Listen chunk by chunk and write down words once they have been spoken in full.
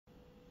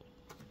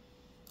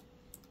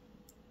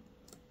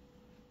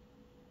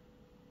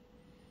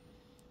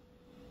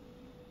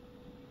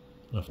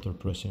after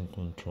pressing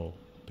Ctrl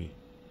P.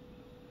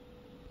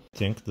 I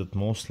think that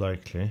most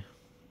likely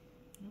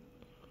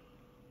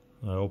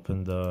I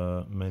opened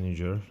the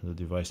manager, the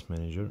device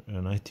manager,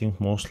 and I think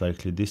most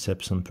likely this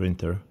Epson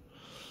printer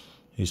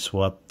is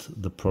what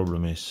the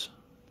problem is.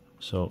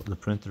 So the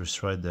printer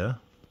is right there,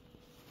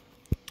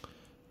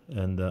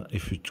 and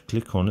if you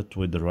click on it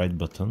with the right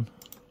button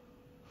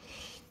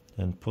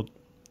and put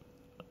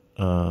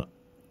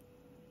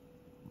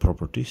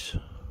properties,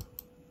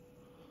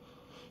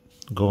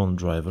 go on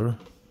driver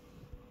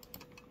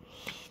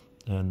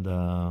and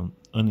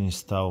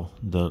uninstall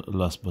the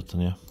last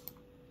button, yeah.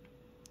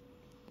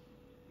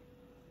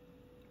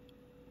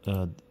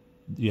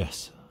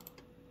 Yes.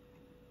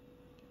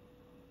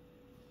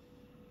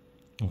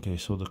 Okay,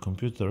 so the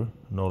computer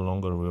no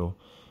longer will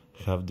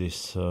have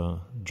this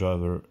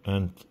driver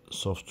and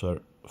software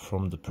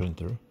from the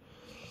printer.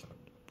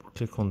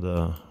 Click on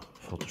the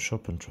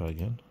Photoshop and try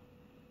again.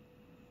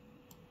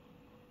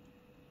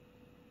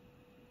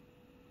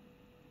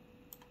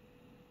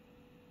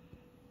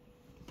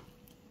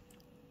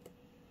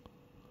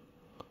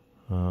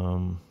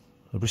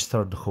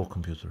 Restart the whole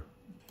computer.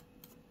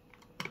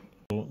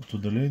 So to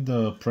delete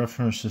the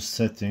preferences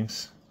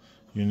settings,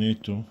 you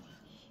need to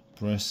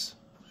press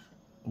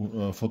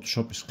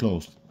Photoshop is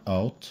closed,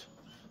 Alt,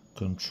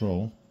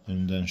 Control,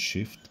 and then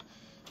Shift.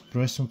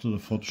 Press onto the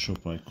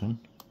Photoshop icon.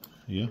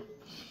 Yeah.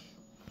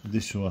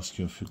 This will ask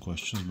you a few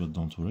questions, but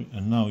don't worry.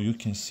 And now you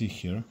can see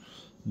here,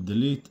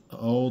 delete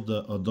all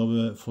the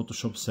Adobe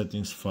Photoshop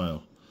settings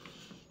file.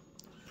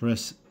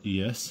 Press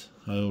yes.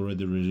 I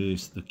already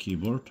released the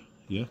keyboard.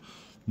 Yeah.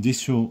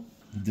 This will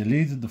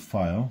delete the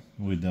file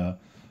with the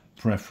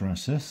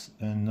preferences,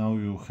 and now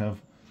you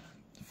have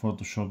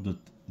Photoshop that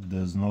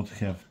does not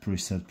have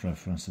preset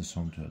preferences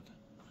onto it.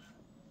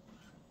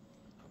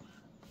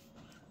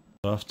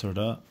 After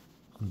that,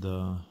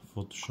 the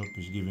Photoshop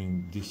is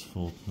giving this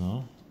fault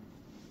now,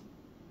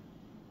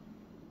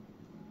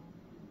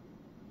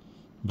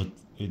 but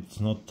it's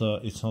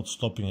not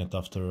stopping it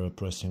after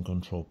pressing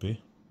Ctrl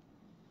P.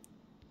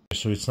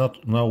 So it's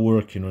not now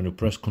working when you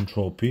press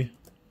Ctrl P,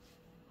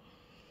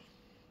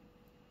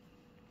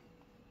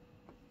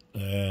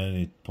 and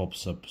it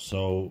pops up.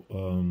 So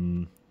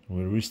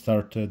we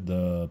restarted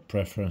the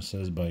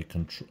preferences by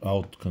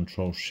Alt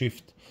Control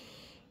Shift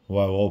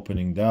while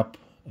opening the app,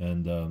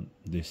 and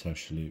this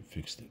actually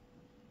fixed it.